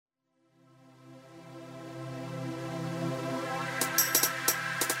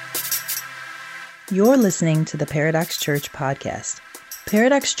You're listening to the Paradox Church podcast.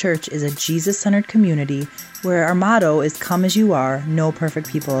 Paradox Church is a Jesus-centered community where our motto is "Come as you are, no perfect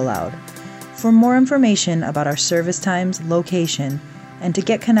people allowed." For more information about our service times, location, and to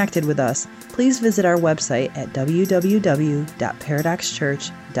get connected with us, please visit our website at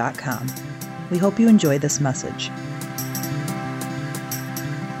www.paradoxchurch.com. We hope you enjoy this message.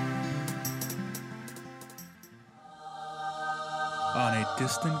 On a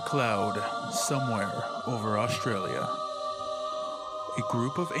distant cloud somewhere over Australia, a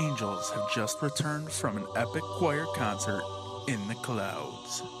group of angels have just returned from an epic choir concert in the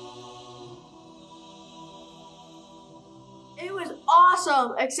clouds. It was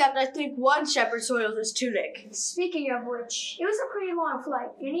awesome, except I think one shepherd soiled his tunic. Speaking of which, it was a pretty long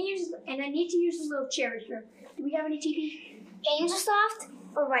flight, and I need to use a little cherry here. Do we have any TP? Angel Soft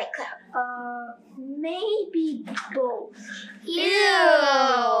or White Cloud? Maybe both. Ew!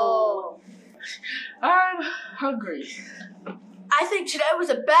 I'm hungry. I think today was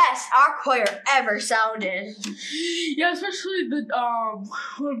the best our choir ever sounded. Yeah, especially the one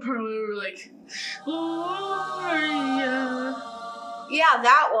part where we were like, Gloria. Yeah,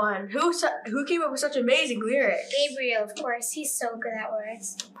 that one. Who came up with such amazing lyrics? Gabriel, of course. He's so good at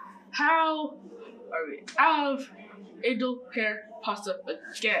words. How are we out of angel hair pasta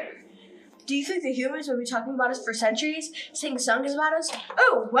again? Do you think the humans will be talking about us for centuries, singing songs about us?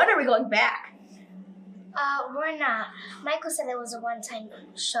 Oh, when are we going back? We're not. Michael said it was a one-time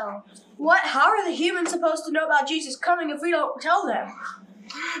show. What? How are the humans supposed to know about Jesus coming if we don't tell them?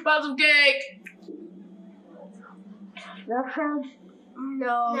 About some cake. No,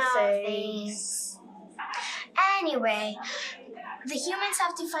 No, thanks. Anyway, the humans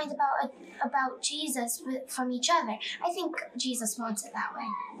have to find about Jesus from each other. I think Jesus wants it that way.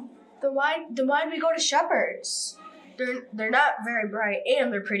 Then why do we go to shepherds? They're not very bright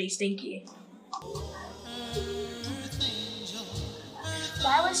and they're pretty stinky.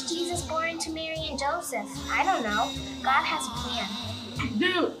 Why was Jesus born to Mary and Joseph? I don't know. God has a plan.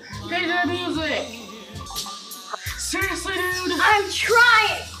 Dude, play that music. Seriously, dude. I'm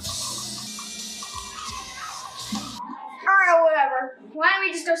trying! Alright, whatever. Why don't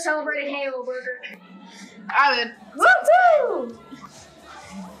we just go celebrate a Halo Burger? I'm in. Woo-hoo!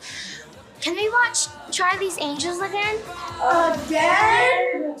 Can we watch Charlie's Angels again?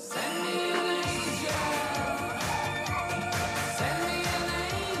 Again?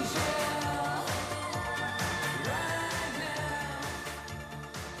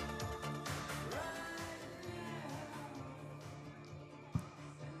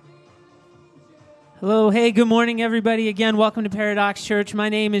 Hello, hey, good morning, everybody. Again, welcome to Paradox Church. My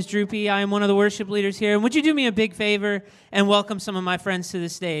name is Droopy. I am one of the worship leaders here. And would you do me a big favor and welcome some of my friends to the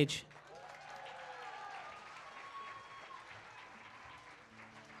stage?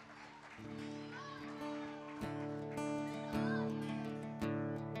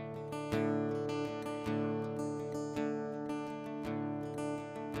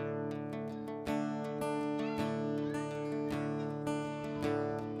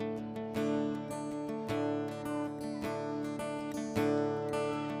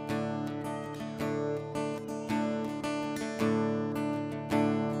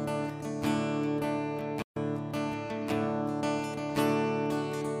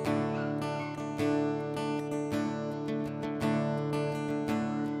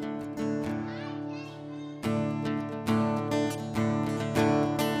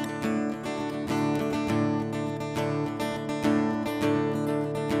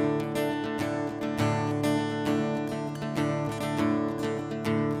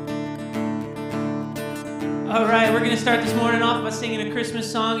 All right, we're going to start this morning off by singing a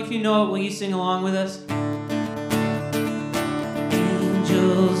Christmas song. If you know it, will you sing along with us?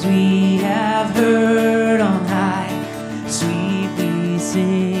 Angels we have heard on high, sweetly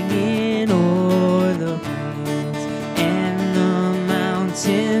singing o'er the plains, and the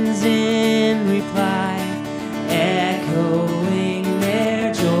mountains in reply, echoing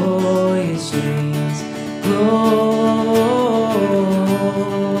their joyous strains.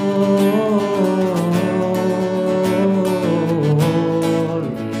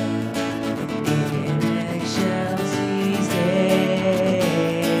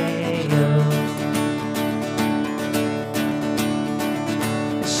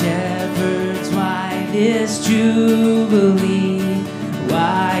 This jubilee,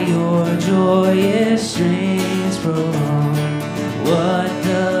 why your joyous strains prolong? What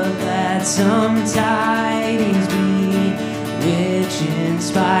the gladsome tidings be, which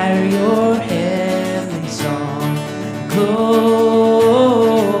inspire your heavenly song? Gloria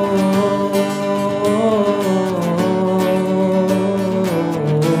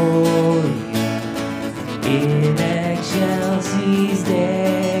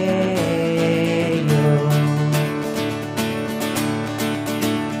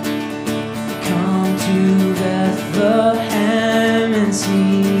Bethlehem and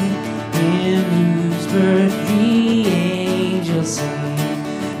see him whose birth the angels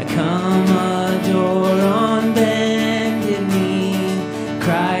sing. Come adore on bended knee,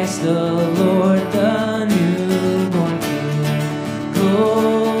 Christ the Lord, the newborn King.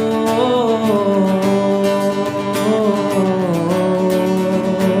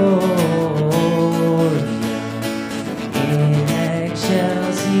 Glory in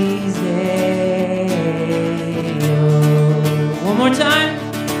excelsis Deo. One more time.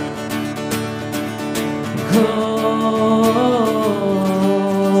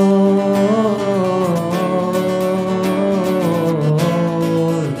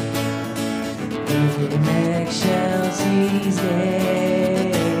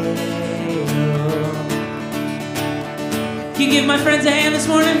 Can you give my friends a hand this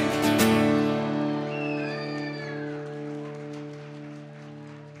morning?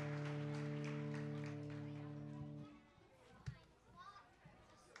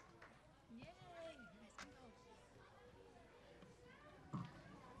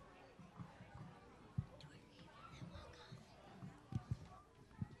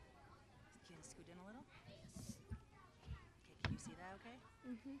 Can you scoot in a little? Okay, can you see that okay?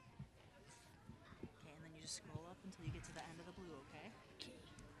 Mm-hmm. Okay, and then you just scroll up until you get to the end of the blue, okay? Okay.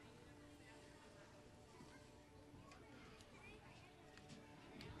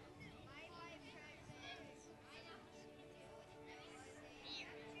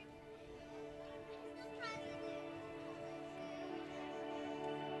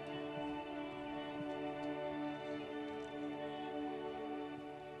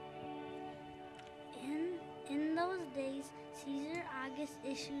 In those days, Caesar Augustus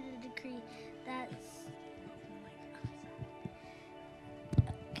issued a decree that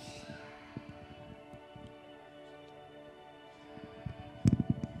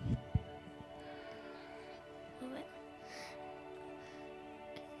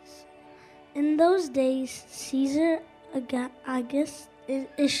In those days, Caesar Augustus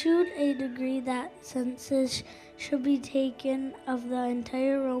issued a decree that census should be taken of the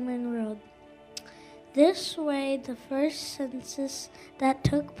entire Roman world. This way, the first census that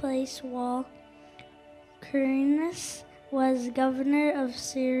took place while Quirinius was governor of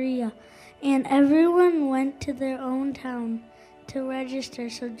Syria, and everyone went to their own town to register.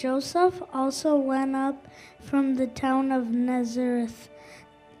 So Joseph also went up from the town of Nazareth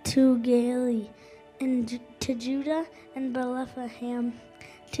to Galilee, and to Judah and Bethlehem,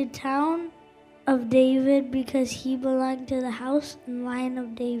 to town of David, because he belonged to the house and line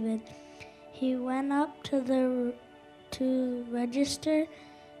of David. He went up to register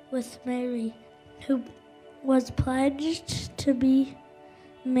with Mary, who was pledged to be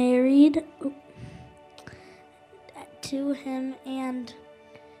married to him and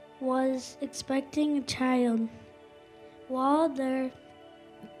was expecting a child. While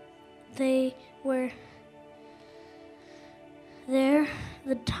they were there,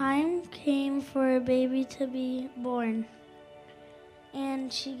 the time came for a baby to be born,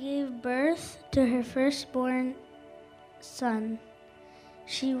 and she gave birth to her firstborn son.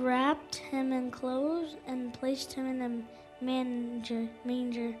 She wrapped him in clothes and placed him in a manger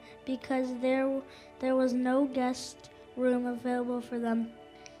because there was no guest room available for them.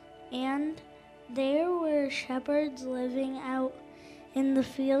 And there were shepherds living out in the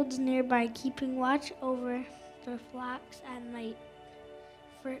fields nearby, keeping watch over their flocks at night.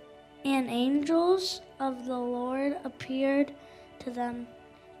 And angels of the Lord appeared to them,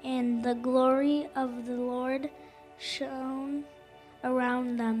 and the glory of the Lord shone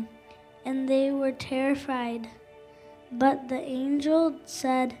around them, and they were terrified. But the angel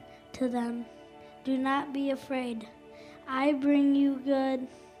said to them, "Do not be afraid. I bring you good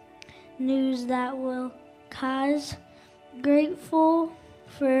news that will cause grateful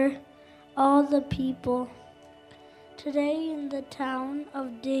for all the people. Today in the town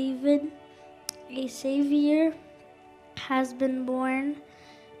of David, a Savior has been born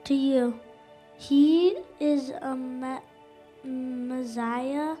to you. He is a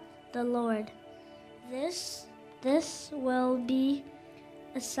Messiah, the Lord. This will be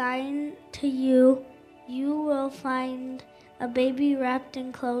a sign to you. You will find a baby wrapped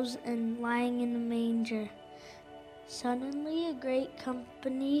in clothes and lying in a manger." Suddenly a great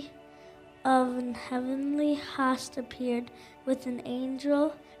company of an heavenly host appeared with an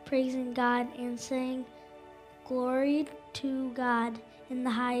angel praising God and saying, "Glory to God in the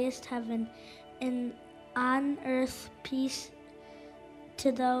highest heaven, and on earth peace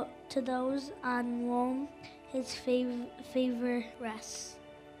to those on whom his favor rests."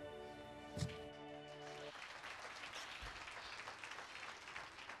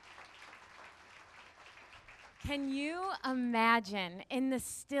 Can you imagine in the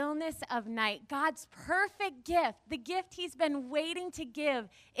stillness of night, God's perfect gift, the gift he's been waiting to give,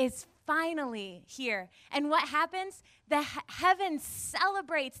 is finally here. And what happens? The heaven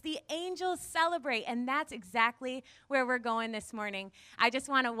celebrates, the angels celebrate, and that's exactly where we're going this morning. I just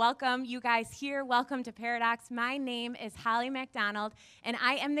want to welcome you guys here. Welcome to Paradox. My name is Holly MacDonlad, and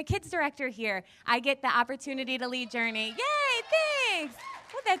I am the kids director here. I get the opportunity to lead Journey. Yay, thanks.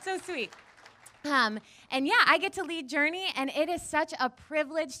 Oh, that's so sweet. I get to lead Journey, and it is such a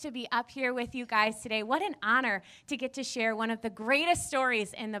privilege to be up here with you guys today. What an honor to get to share one of the greatest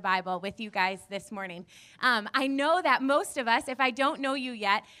stories in the Bible with you guys this morning. I know that most of us, if I don't know you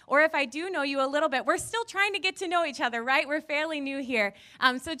yet, or if I do know you a little bit, we're still trying to get to know each other, right? We're fairly new here.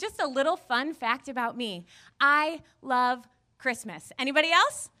 So just a little fun fact about me. I love Christmas. Anybody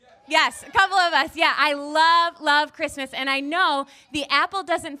else? Yes, a couple of us. Yeah, I love Christmas. And I know the apple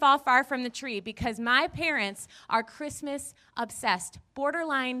doesn't fall far from the tree because my parents are Christmas obsessed,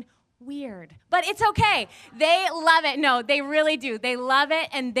 borderline weird. But it's okay. They love it. No, they really do. They love it,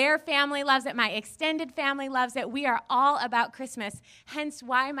 and their family loves it. My extended family loves it. We are all about Christmas, hence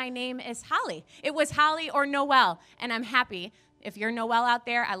why my name is Holly. It was Holly or Noel, and I'm happy. If you're Noel out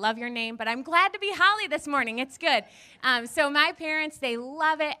there, I love your name, but I'm glad to be Holly this morning. It's good. So my parents, they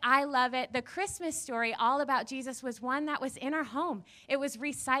love it. I love it. The Christmas story all about Jesus was one that was in our home. It was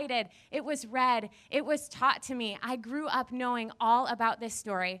recited. It was read. It was taught to me. I grew up knowing all about this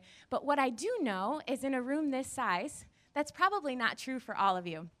story. But what I do know is in a room this size, that's probably not true for all of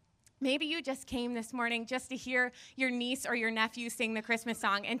you. Maybe you just came this morning just to hear your niece or your nephew sing the Christmas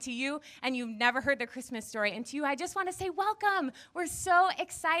song, and you've never heard the Christmas story, and to you, I just want to say welcome. We're so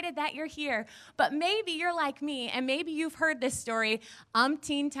excited that you're here. But maybe you're like me, and maybe you've heard this story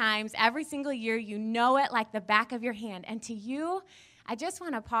umpteen times every single year. You know it like the back of your hand. And to you, I just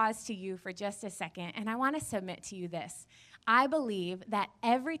want to pause to you for just a second, and I want to submit to you this. I believe that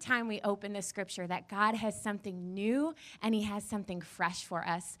every time we open the scripture that God has something new and he has something fresh for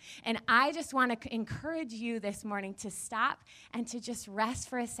us. And I just want to encourage you this morning to stop and to just rest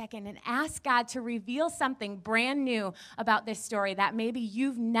for a second and ask God to reveal something brand new about this story that maybe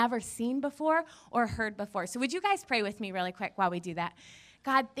you've never seen before or heard before. So would you guys pray with me really quick while we do that?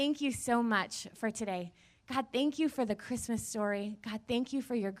 God, thank you so much for today. God, thank you for the Christmas story. God, thank you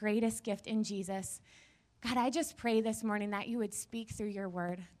for your greatest gift in Jesus. God, I just pray this morning that you would speak through your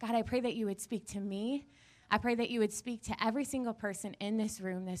word. God, I pray that you would speak to me. I pray that you would speak to every single person in this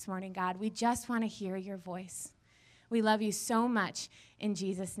room this morning, God. We just want to hear your voice. We love you so much. In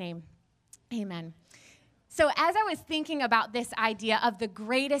Jesus' name, amen. So as I was thinking about this idea of the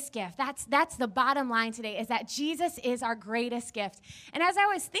greatest gift, that's the bottom line today, is that Jesus is our greatest gift. And as I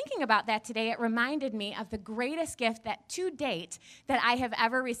was thinking about that today, it reminded me of the greatest gift that to date that I have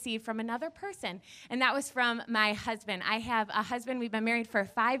ever received from another person. And that was from my husband. I have a husband. We've been married for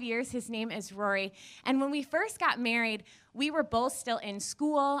 5 years. His name is Rory. And when we first got married, we were both still in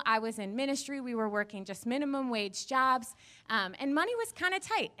school. I was in ministry. We were working just minimum wage jobs, and money was kind of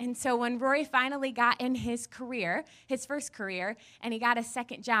tight. And so when Rory finally got in his career, his first career, and he got a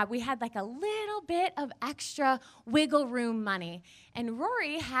second job, we had like a little bit of extra wiggle room money. And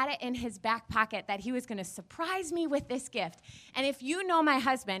Rory had it in his back pocket that he was going to surprise me with this gift. And if you know my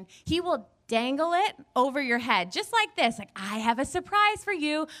husband, he will dangle it over your head, just like this. Like, I have a surprise for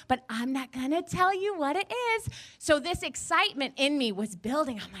you, but I'm not going to tell you what it is. So this excitement in me was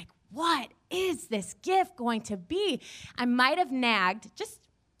building. I'm like, what is this gift going to be? I might have nagged just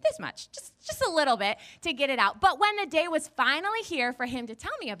this much, just a little bit to get it out. But when the day was finally here for him to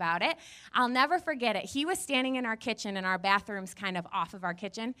tell me about it, I'll never forget it. He was standing in our kitchen, and our bathroom's kind of off of our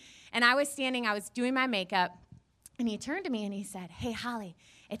kitchen. And I was doing my makeup, and he turned to me and he said, "Hey, Holly,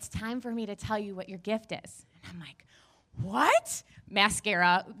 it's time for me to tell you what your gift is." And I'm like, what?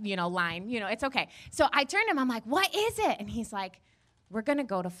 Mascara, line, it's okay. So I turned to him, I'm like, what is it? And he's like, we're going to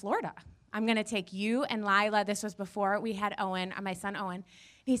go to Florida. I'm going to take you and Lila. This was before we had Owen, my son Owen.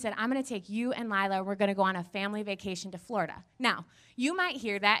 He said, I'm going to take you and Lila. We're going to go on a family vacation to Florida. Now, you might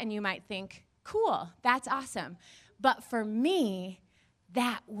hear that and you might think, cool, that's awesome. But for me,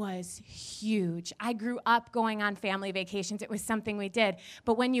 that was huge. I grew up going on family vacations. It was something we did.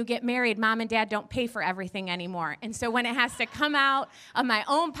 But when you get married, mom and dad don't pay for everything anymore. And so when it has to come out of my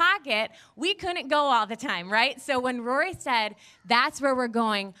own pocket, we couldn't go all the time, right? So when Rory said, that's where we're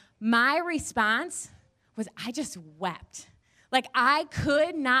going, my response was I just wept. Like, I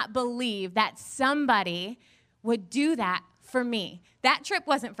could not believe that somebody would do that for me. That trip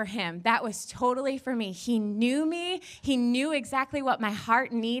wasn't for him. That was totally for me. He knew me. He knew exactly what my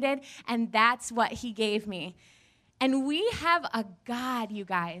heart needed, and that's what he gave me. And we have a God, you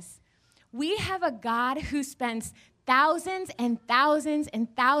guys. We have a God who spends thousands and thousands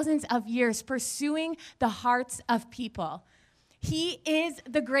and thousands of years pursuing the hearts of people. He is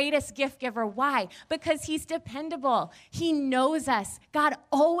the greatest gift giver. Why? Because he's dependable. He knows us. God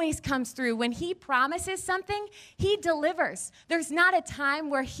always comes through. When he promises something, he delivers. There's not a time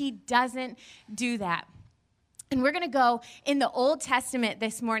where he doesn't do that. And we're going to go in the Old Testament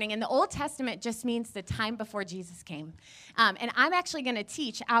this morning. And the Old Testament just means the time before Jesus came. And I'm actually going to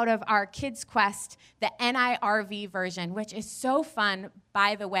teach out of our Kids Quest, the NIRV version, which is so fun,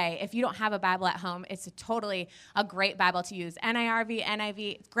 by the way. If you don't have a Bible at home, it's totally a great Bible to use. NIRV,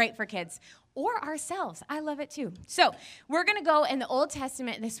 NIV, it's great for kids. Or ourselves. I love it too. So we're going to go in the Old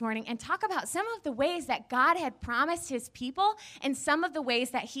Testament this morning and talk about some of the ways that God had promised his people and some of the ways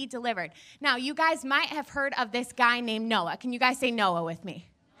that he delivered. Now, you guys might have heard of this guy named Noah. Can you guys say Noah with me?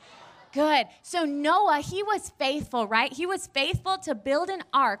 Good. So Noah, he was faithful, right? He was faithful to build an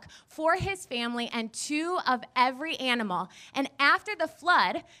ark for his family and 2 of every animal. And after the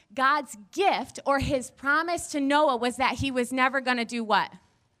flood, God's gift or his promise to Noah was that he was never going to do what?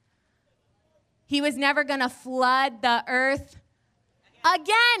 He was never going to flood the earth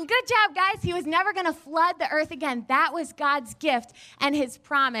again. Good job, guys. He was never going to flood the earth again. That was God's gift and his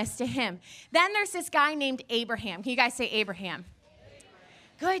promise to him. Then there's this guy named Abraham. Can you guys say Abraham?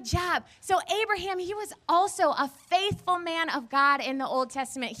 Good job. So Abraham, he was also a faithful man of God in the Old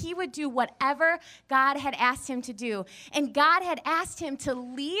Testament. He would do whatever God had asked him to do. And God had asked him to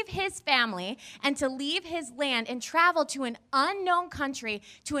leave his family and to leave his land and travel to an unknown country,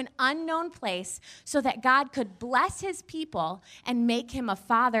 to an unknown place, so that God could bless his people and make him a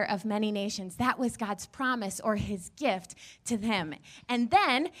father of many nations. That was God's promise or his gift to them. And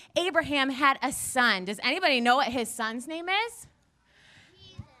then Abraham had a son. Does anybody know what his son's name is?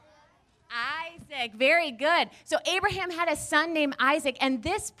 Isaac. Very good. So Abraham had a son named Isaac, and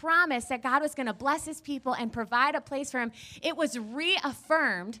this promise that God was going to bless his people and provide a place for him, it was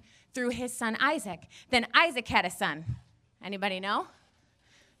reaffirmed through his son Isaac. Then Isaac had a son. Anybody know?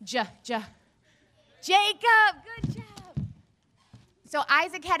 Jacob. Good job. So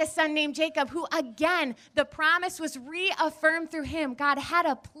Isaac had a son named Jacob, who again, the promise was reaffirmed through him. God had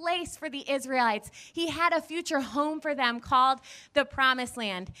a place for the Israelites. He had a future home for them called the Promised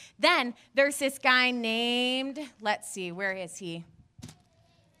Land. Then there's this guy named, let's see, where is he?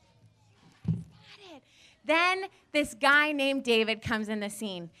 Then this guy named David comes in the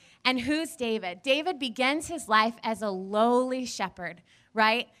scene. And who's David? David begins his life as a lowly shepherd,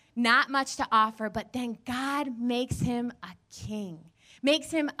 right? Not much to offer, but then God makes him a king.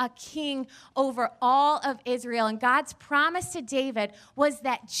 Makes him a king over all of Israel. And God's promise to David was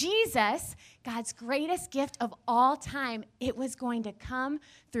that Jesus, God's greatest gift of all time, it was going to come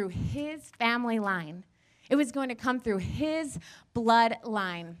through his family line. It was going to come through his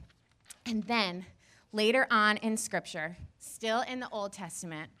bloodline. And then later on in Scripture, still in the Old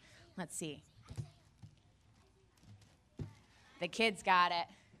Testament, let's see. The kids got it.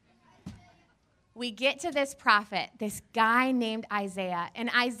 We get to this prophet, this guy named Isaiah. And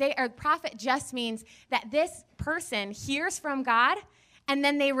Isaiah, or prophet, just means that this person hears from God and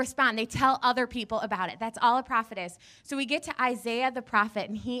then they respond. They tell other people about it. That's all a prophet is. So we get to Isaiah the prophet,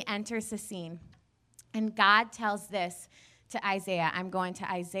 and he enters the scene. And God tells this to Isaiah. I'm going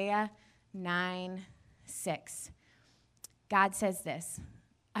to Isaiah 9:6. God says this: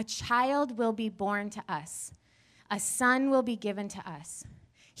 a child will be born to us, a son will be given to us.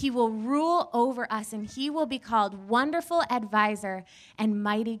 He will rule over us, and he will be called Wonderful Advisor and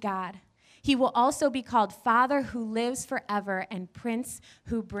Mighty God. He will also be called Father who lives forever and Prince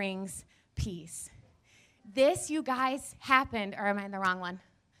who brings peace. This, you guys, happened, or am I in the wrong one?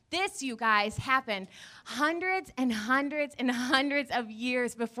 This, you guys, happened hundreds and hundreds and hundreds of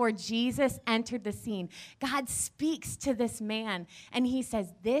years before Jesus entered the scene. God speaks to this man, and he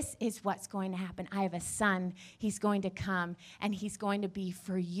says, this is what's going to happen. I have a son. He's going to come, and he's going to be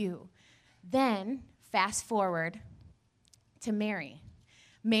for you. Then, fast forward to Mary.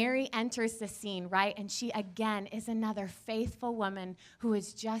 Mary enters the scene, right? And she, again, is another faithful woman who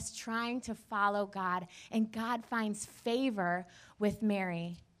is just trying to follow God. And God finds favor with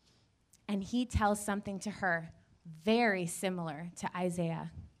Mary. And he tells something to her very similar to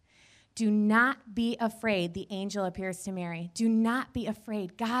Isaiah. Do not be afraid, the angel appears to Mary. Do not be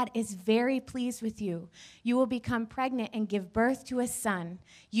afraid. God is very pleased with you. You will become pregnant and give birth to a son.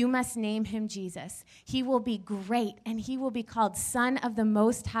 You must name him Jesus. He will be great, and he will be called Son of the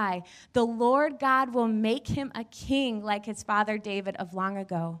Most High. The Lord God will make him a king like his father David of long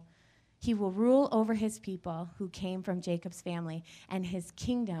ago. He will rule over his people who came from Jacob's family, and his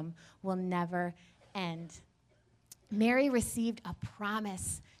kingdom will never end. Mary received a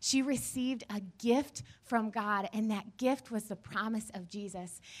promise. She received a gift from God, and that gift was the promise of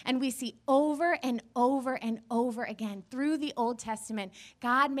Jesus. And we see over and over and over again through the Old Testament,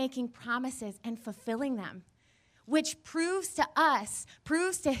 God making promises and fulfilling them, which proves to us,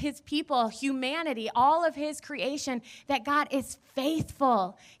 proves to his people, humanity, all of his creation, that God is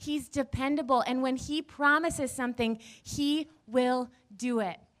faithful. He's dependable. And when he promises something, he will do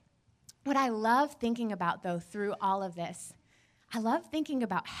it. What I love thinking about, though, through all of this, I love thinking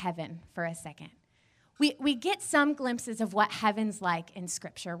about heaven for a second. We get some glimpses of what heaven's like in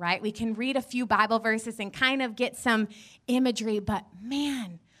Scripture, right? We can read a few Bible verses and kind of get some imagery, but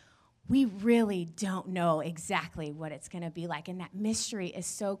man, we really don't know exactly what it's going to be like, and that mystery is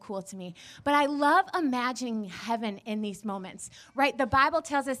so cool to me. But I love imagining heaven in these moments, right? The Bible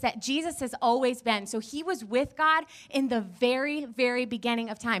tells us that Jesus has always been, so he was with God in the very, very beginning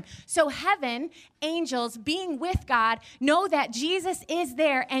of time. So heaven, angels being with God, know that Jesus is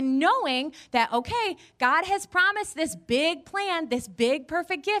there, and knowing that, okay, God has promised this big plan, this big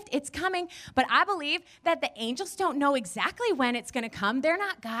perfect gift, it's coming. But I believe that the angels don't know exactly when it's going to come. They're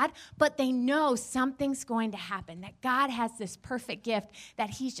not God, but they know something's going to happen, that God has this perfect gift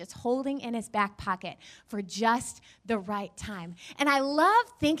that he's just holding in his back pocket for just the right time. And I love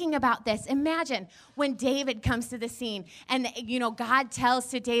thinking about this. Imagine when David comes to the scene and, God tells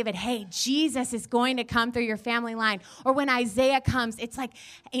to David, hey, Jesus is going to come through your family line. Or when Isaiah comes, it's like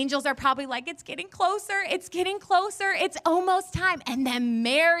angels are probably like, it's getting closer, it's almost time. And then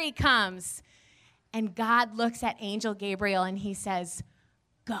Mary comes and God looks at Angel Gabriel and he says,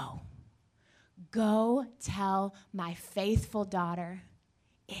 Go tell my faithful daughter,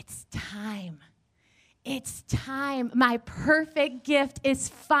 it's time. It's time. My perfect gift is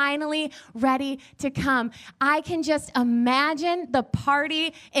finally ready to come. I can just imagine the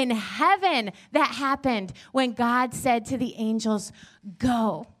party in heaven that happened when God said to the angels,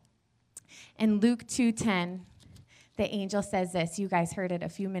 go. In Luke 2:10, the angel says this. You guys heard it a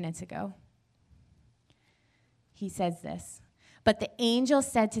few minutes ago. He says this. But the angel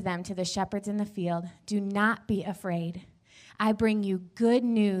said to them, to the shepherds in the field, do not be afraid. I bring you good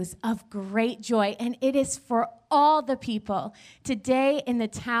news of great joy, and it is for all the people. Today in the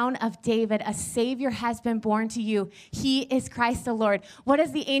town of David, a Savior has been born to you. He is Christ the Lord. What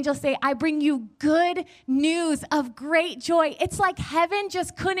does the angel say? I bring you good news of great joy. It's like heaven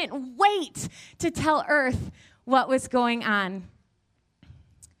just couldn't wait to tell earth what was going on.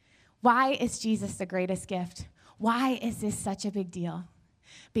 Why is Jesus the greatest gift? Why is this such a big deal?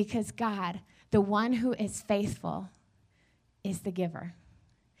 Because God, the one who is faithful, is the giver.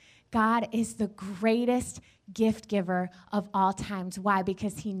 God is the greatest gift giver of all times. Why?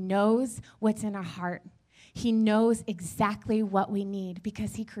 Because he knows what's in our heart. He knows exactly what we need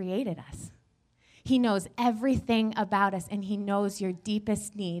because he created us. He knows everything about us, and he knows your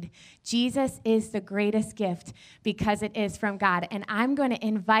deepest need. Jesus is the greatest gift because it is from God. And I'm going to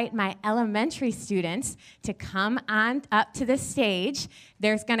invite my elementary students to come on up to the stage.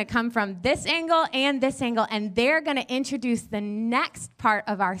 There's going to come from this angle, and they're going to introduce the next part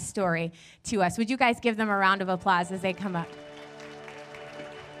of our story to us. Would you guys give them a round of applause as they come up?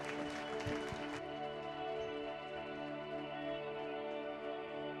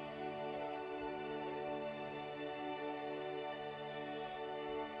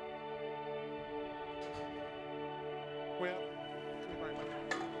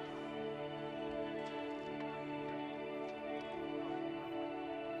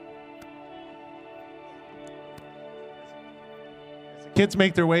 Kids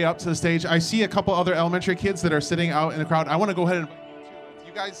make their way up to the stage. I see a couple other elementary kids that are sitting out in the crowd. I want to go ahead and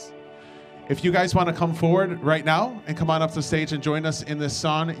if you guys want to come forward right now and come on up to the stage and join us in this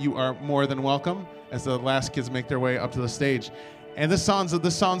song, you are more than welcome as the last kids make their way up to the stage. And this song's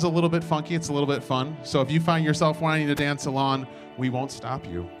a little bit funky. It's a little bit fun. So if you find yourself wanting to dance along, we won't stop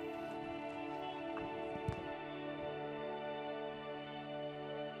you.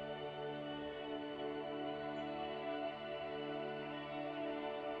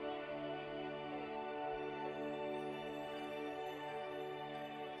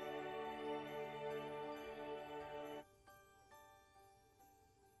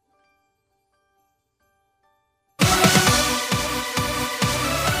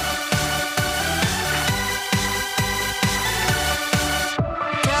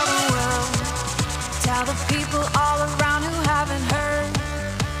 Tell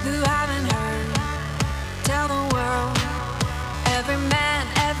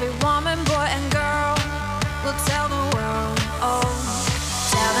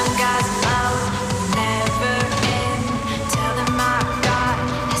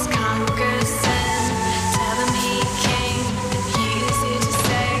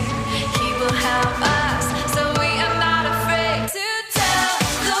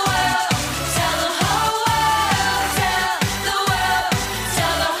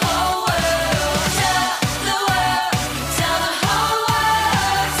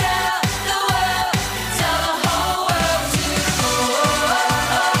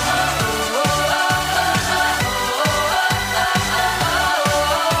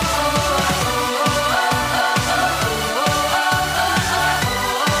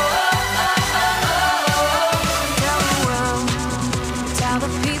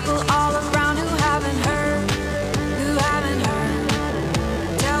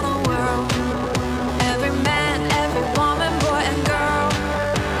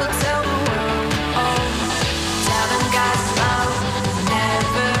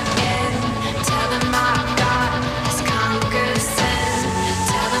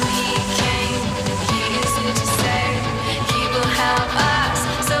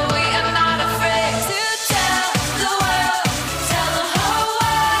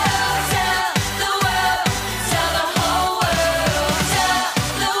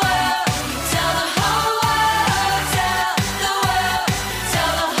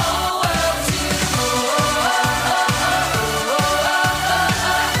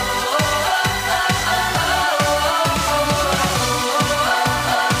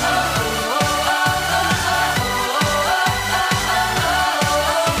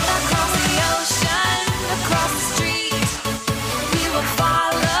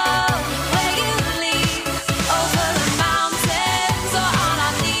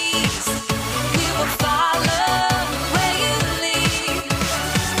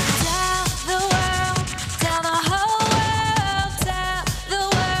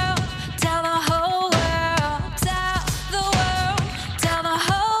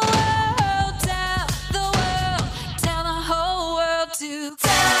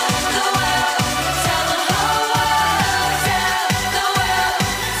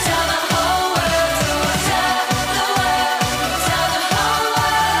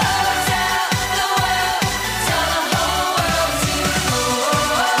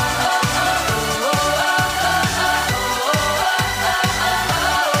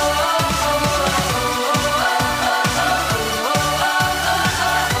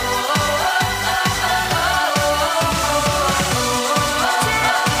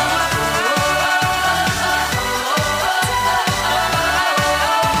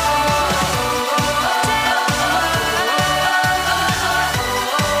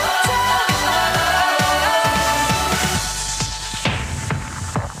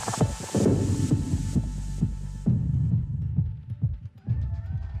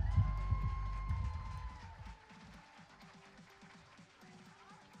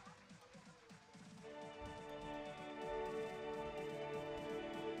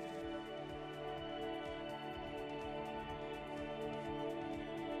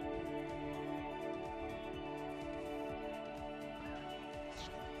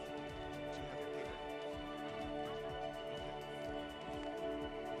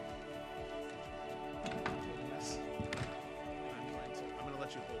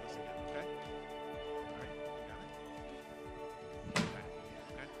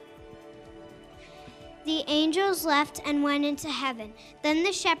The angels left and went into heaven. Then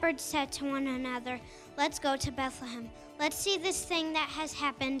the shepherds said to one another, "Let's go to Bethlehem. Let's see this thing that has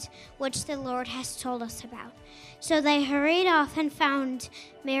happened, which the Lord has told us about." So they hurried off and found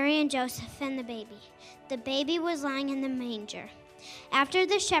Mary and Joseph and the baby. The baby was lying in the manger. After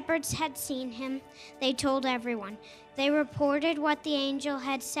the shepherds had seen him, they told everyone. They reported what the angel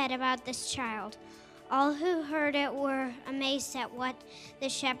had said about this child. All who heard it were amazed at what the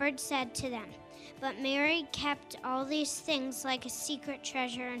shepherds said to them. But Mary kept all these things like a secret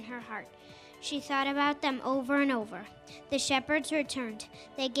treasure in her heart. She thought about them over and over. The shepherds returned.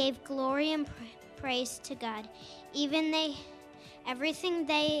 They gave glory and praise to God. Everything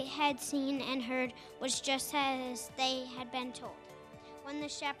they had seen and heard was just as they had been told. When the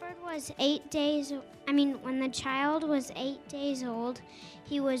child was 8 days old,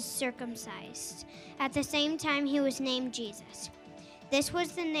 he was circumcised. At the same time, he was named Jesus. This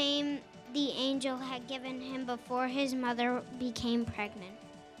was the name the angel had given him before his mother became pregnant.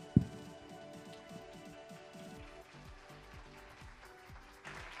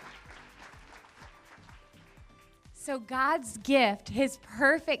 So God's gift, his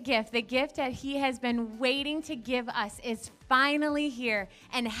perfect gift, the gift that he has been waiting to give us is finally here.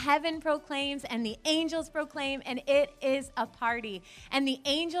 And heaven proclaims and the angels proclaim, and it is a party. And the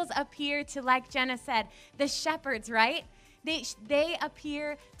angels appear to, like Jenna said, the shepherds, right? They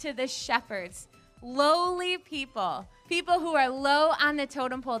appear to the shepherds, lowly people who are low on the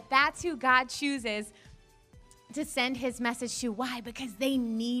totem pole. That's who God chooses to send his message to. Why? Because they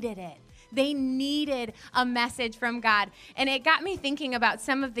needed it. They needed a message from God. And it got me thinking about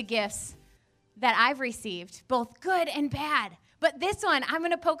some of the gifts that I've received, both good and bad. But this one, I'm going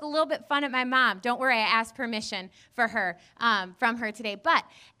to poke a little bit fun at my mom. Don't worry, I asked permission for her, from her today. But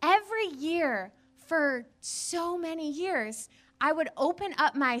every year, for so many years, I would open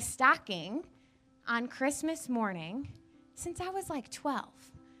up my stocking on Christmas morning since I was like 12.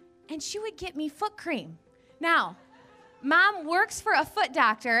 And she would get me foot cream. Now, Mom works for a foot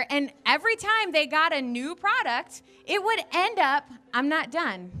doctor, and every time they got a new product, it would end up, I'm not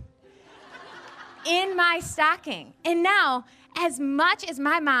done, in my stocking. And now, as much as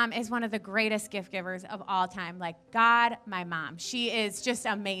my mom is one of the greatest gift givers of all time, like God, my mom, she is just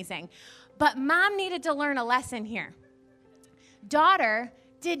amazing. But Mom needed to learn a lesson here. Daughter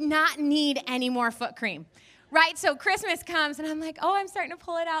did not need any more foot cream. Right, so Christmas comes, and I'm like, oh, I'm starting to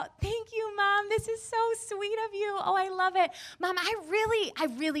pull it out. Thank you, Mom. This is so sweet of you. Oh, I love it. Mom, I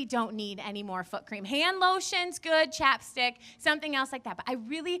really don't need any more foot cream. Hand lotion's good, chapstick, something else like that, but I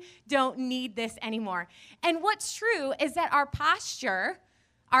really don't need this anymore. And what's true is that our posture,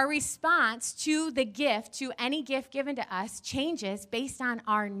 our response to the gift, to any gift given to us, changes based on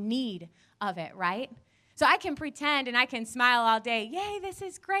our need of it, right? So I can pretend and I can smile all day, yay, this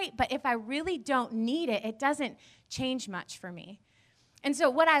is great. But if I really don't need it, it doesn't change much for me. And so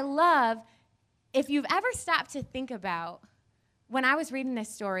what I love, if you've ever stopped to think about, when I was reading this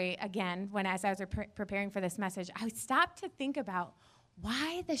story again, as I was preparing for this message, I stopped to think about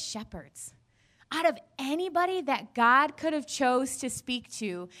why the shepherds? Out of anybody that God could have chose to speak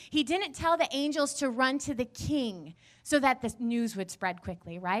to, he didn't tell the angels to run to the king so that the news would spread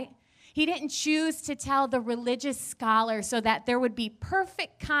quickly, right? He didn't choose to tell the religious scholar so that there would be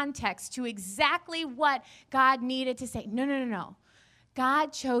perfect context to exactly what God needed to say. No.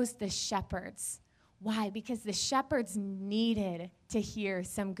 God chose the shepherds. Why? Because the shepherds needed to hear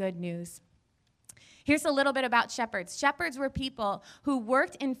some good news. Here's a little bit about shepherds. Shepherds were people who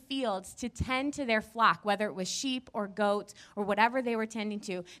worked in fields to tend to their flock, whether it was sheep or goats or whatever they were tending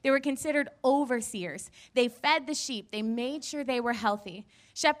to. They were considered overseers. They fed the sheep. They made sure they were healthy.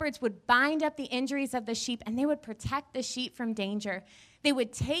 Shepherds would bind up the injuries of the sheep, and they would protect the sheep from danger. They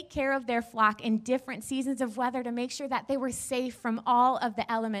would take care of their flock in different seasons of weather to make sure that they were safe from all of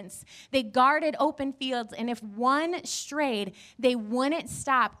the elements. They guarded open fields, and if one strayed, they wouldn't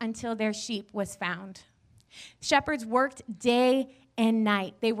stop until their sheep was found. Shepherds worked day and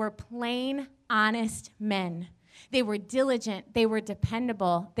night. They were plain, honest men. They were diligent. They were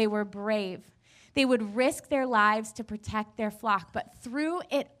dependable. They were brave. They would risk their lives to protect their flock. But through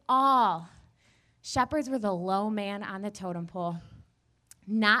it all, shepherds were the low man on the totem pole.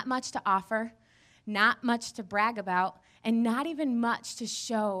 Not much to offer, not much to brag about, and not even much to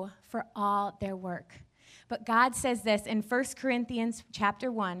show for all their work. But God says this in 1 Corinthians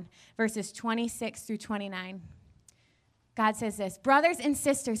chapter 1, verses 26 through 29. God says this, "Brothers and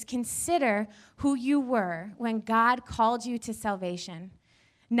sisters, consider who you were when God called you to salvation.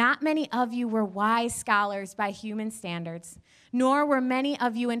 Not many of you were wise scholars by human standards, nor were many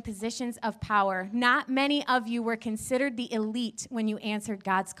of you in positions of power. Not many of you were considered the elite when you answered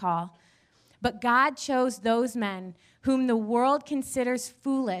God's call. But God chose those men whom the world considers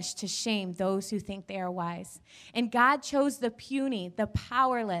foolish to shame those who think they are wise. And God chose the puny, the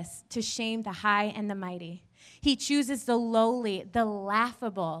powerless, to shame the high and the mighty. He chooses the lowly, the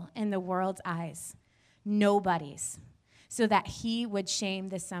laughable in the world's eyes, nobodies, so that he would shame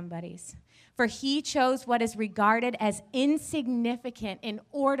the somebodies. For he chose what is regarded as insignificant in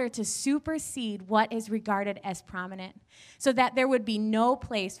order to supersede what is regarded as prominent, so that there would be no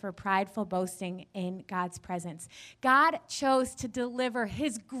place for prideful boasting in God's presence. God chose to deliver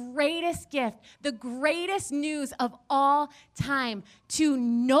his greatest gift, the greatest news of all time, to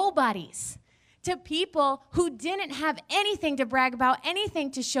nobodies, to people who didn't have anything to brag about,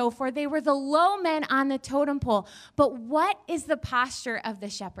 anything to show for. They were the low men on the totem pole. But what is the posture of the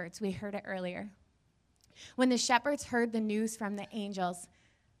shepherds? We heard it earlier. When the shepherds heard the news from the angels,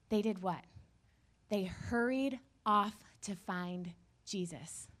 they did what? They hurried off to find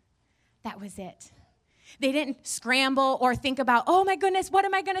Jesus. That was it. They didn't scramble or think about, oh my goodness, what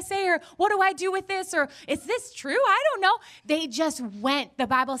am I going to say? Or what do I do with this? Or is this true? I don't know. They just went. The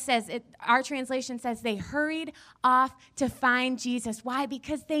Bible says, our translation says they hurried off to find Jesus. Why?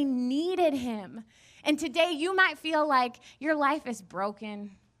 Because they needed him. And today you might feel like your life is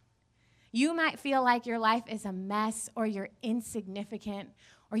broken. You might feel like your life is a mess, or you're insignificant,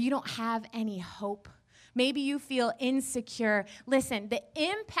 or you don't have any hope. Maybe you feel insecure. Listen, the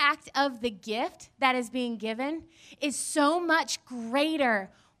impact of the gift that is being given is so much greater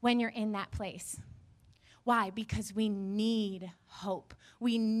when you're in that place. Why? Because we need hope.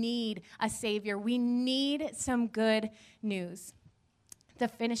 We need a Savior. We need some good news. The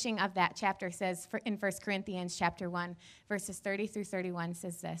finishing of that chapter says, in 1 Corinthians chapter 1, verses 30 through 31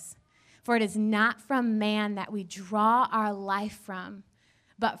 says this, "For it is not from man that we draw our life from,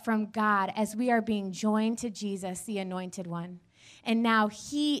 but from God, as we are being joined to Jesus, the Anointed One. And now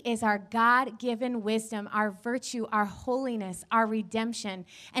he is our God-given wisdom, our virtue, our holiness, our redemption.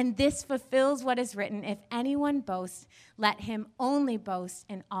 And this fulfills what is written, if anyone boasts, let him only boast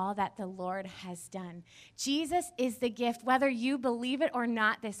in all that the Lord has done." Jesus is the gift, whether you believe it or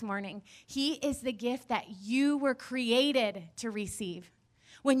not this morning. He is the gift that you were created to receive.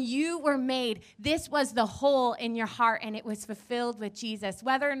 When you were made, this was the hole in your heart, and it was fulfilled with Jesus.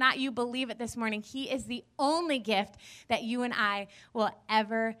 Whether or not you believe it this morning, he is the only gift that you and I will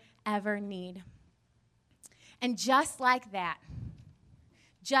ever need. And just like that,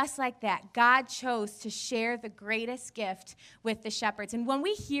 God chose to share the greatest gift with the shepherds. And when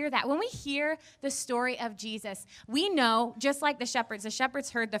we hear that, when we hear the story of Jesus, we know, just like the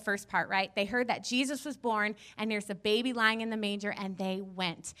shepherds heard the first part, right? They heard that Jesus was born and there's a baby lying in the manger, and they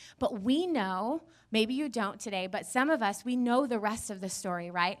went. But we know, maybe you don't today, but some of us, we know the rest of the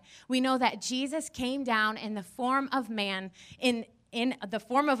story, right? We know that Jesus came down in the form of man, in the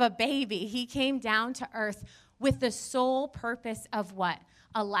form of a baby. He came down to earth with the sole purpose of what?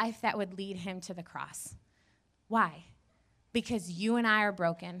 A life that would lead him to the cross. Why? Because you and I are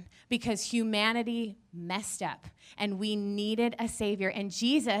broken, because humanity messed up, and we needed a Savior. And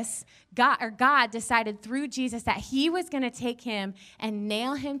God decided through Jesus that he was going to take him and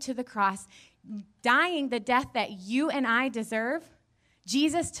nail him to the cross, dying the death that you and I deserve.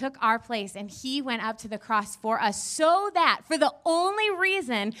 Jesus took our place, and he went up to the cross for us, so that, for the only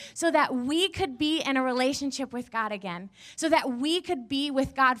reason, so that we could be in a relationship with God again, so that we could be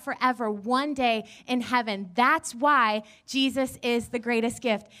with God forever one day in heaven. That's why Jesus is the greatest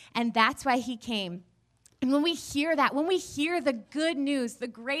gift, and that's why he came. And when we hear that, when we hear the good news, the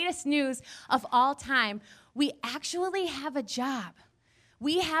greatest news of all time, we actually have a job.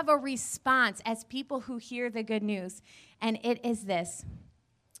 We have a response as people who hear the good news, and it is this.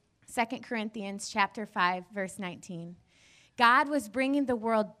 2 Corinthians chapter 5, verse 19. God was bringing the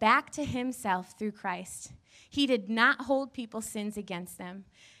world back to himself through Christ. He did not hold people's sins against them.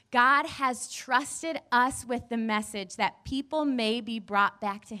 God has trusted us with the message that people may be brought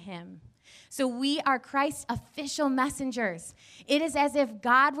back to him. So we are Christ's official messengers. It is as if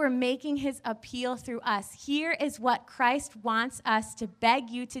God were making his appeal through us. Here is what Christ wants us to beg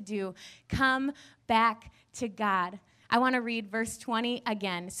you to do. Come back to God. I want to read verse 20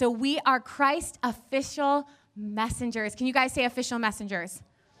 again. So we are Christ's official messengers. Can you guys say official messengers?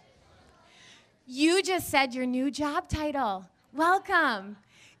 You just said your new job title. Welcome.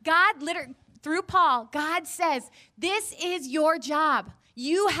 God, literally, through Paul, God says, this is your job.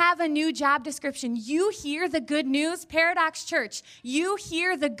 You have a new job description. You hear the good news, Paradox Church. You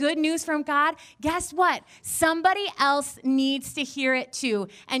hear the good news from God. Guess what? Somebody else needs to hear it too.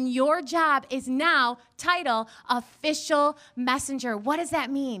 And your job is now title official messenger. What does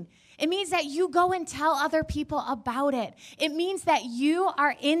that mean? It means that you go and tell other people about it. It means that you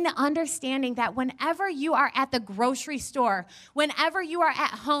are in the understanding that whenever you are at the grocery store, whenever you are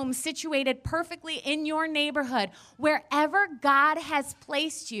at home, situated perfectly in your neighborhood, wherever God has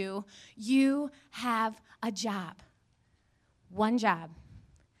placed you, you have a job. One job.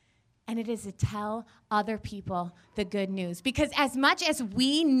 And it is to tell other people the good news. Because as much as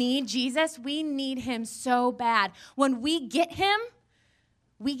we need Jesus, we need him so bad. When we get him,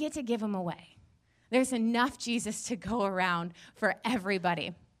 we get to give him away. There's enough Jesus to go around for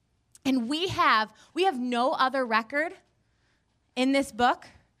everybody. And we have no other record in this book.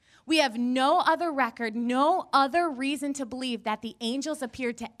 We have no other record, no other reason to believe that the angels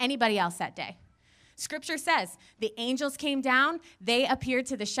appeared to anybody else that day. Scripture says the angels came down, they appeared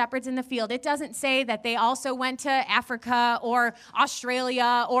to the shepherds in the field. It doesn't say that they also went to Africa or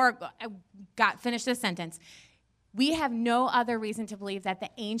Australia or, finish this sentence. We have no other reason to believe that the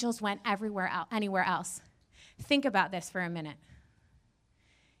angels went anywhere else. Think about this for a minute.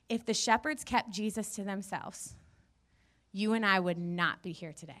 If the shepherds kept Jesus to themselves, you and I would not be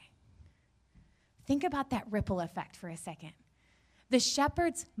here today. Think about that ripple effect for a second. The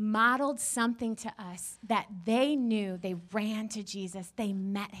shepherds modeled something to us that they knew. They ran to Jesus. They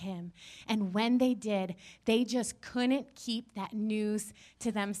met him. And when they did, they just couldn't keep that news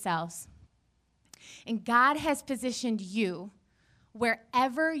to themselves. And God has positioned you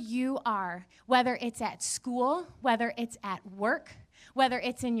wherever you are, whether it's at school, whether it's at work, whether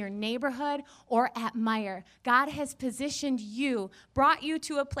it's in your neighborhood or at Meijer. God has positioned you, brought you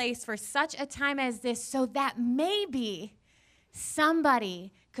to a place for such a time as this so that maybe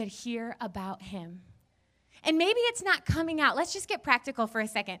somebody could hear about him. And maybe it's not coming out. Let's just get practical for a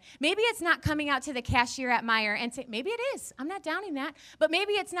second. Maybe it's not coming out to the cashier at Meijer and say, maybe it is. I'm not downing that. But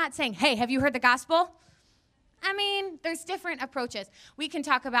maybe it's not saying, hey, have you heard the gospel? I mean, there's different approaches. We can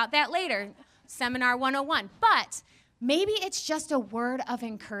talk about that later, Seminar 101. But maybe it's just a word of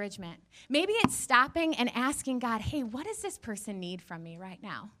encouragement. Maybe it's stopping and asking God, hey, what does this person need from me right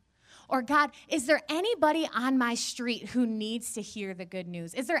now? Or God, is there anybody on my street who needs to hear the good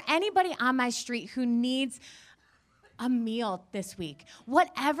news? Is there anybody on my street who needs a meal this week?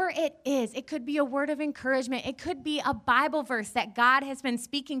 Whatever it is, it could be a word of encouragement. It could be a Bible verse that God has been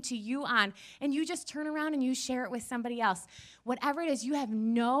speaking to you on, and you just turn around and you share it with somebody else. Whatever it is, you have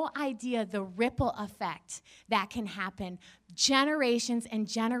no idea the ripple effect that can happen generations and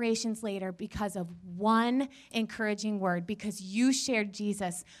generations later because of one encouraging word, because you shared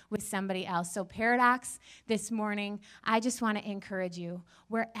Jesus with somebody else. So Paradox, this morning, I just want to encourage you.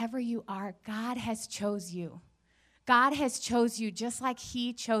 Wherever you are, God has chose you. God has chose you just like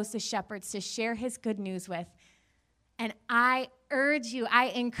he chose the shepherds to share his good news with. And I urge you, I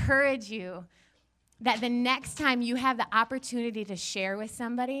encourage you that the next time you have the opportunity to share with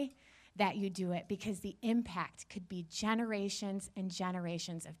somebody, that you do it, because the impact could be generations and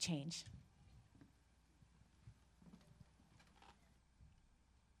generations of change.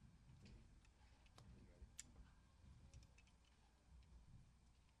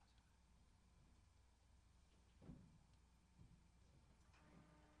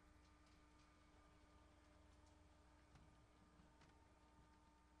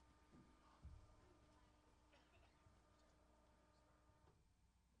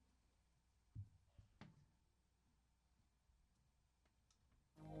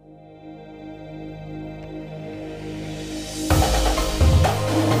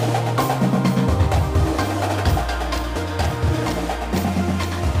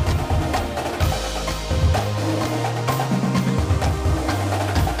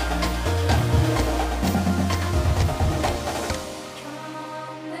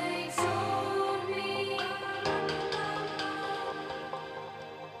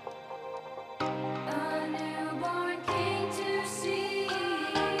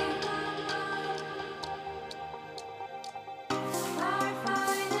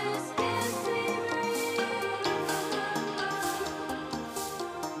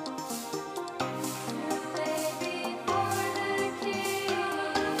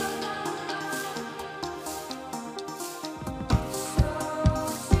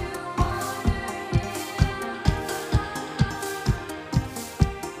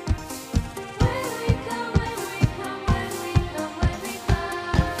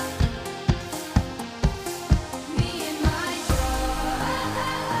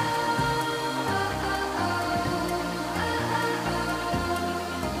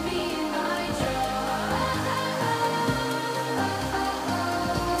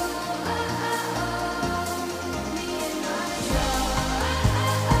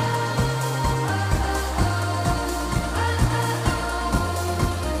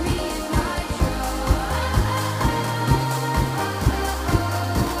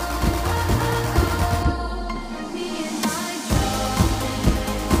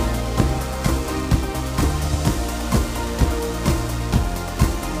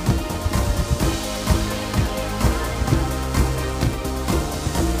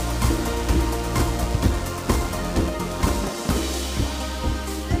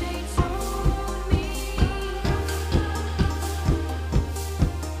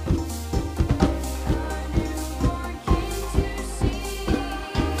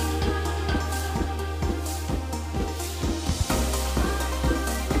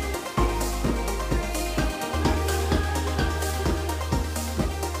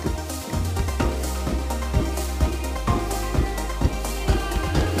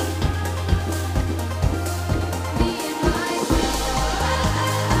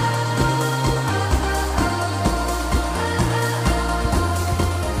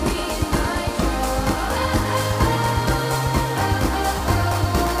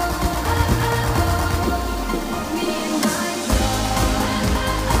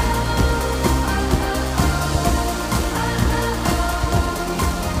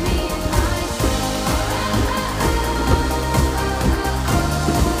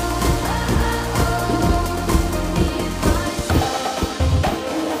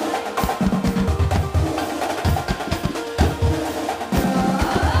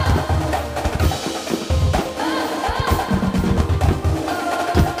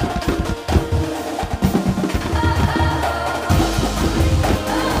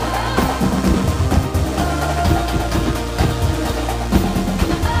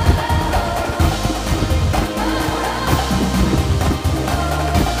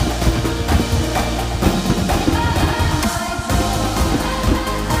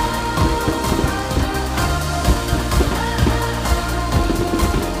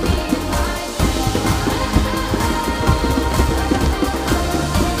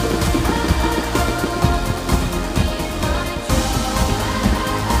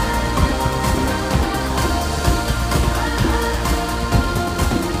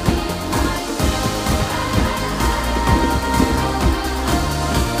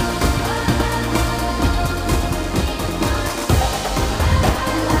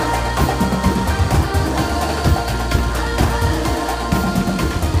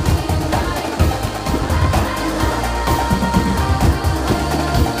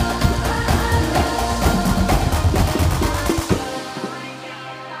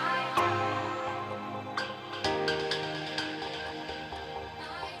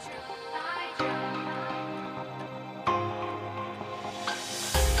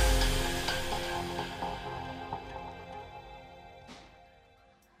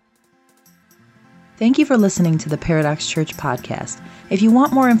 Thank you for listening to the Paradox Church podcast. If you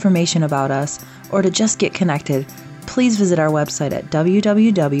want more information about us or to just get connected, please visit our website at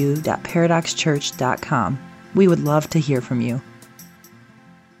www.paradoxchurch.com. We would love to hear from you.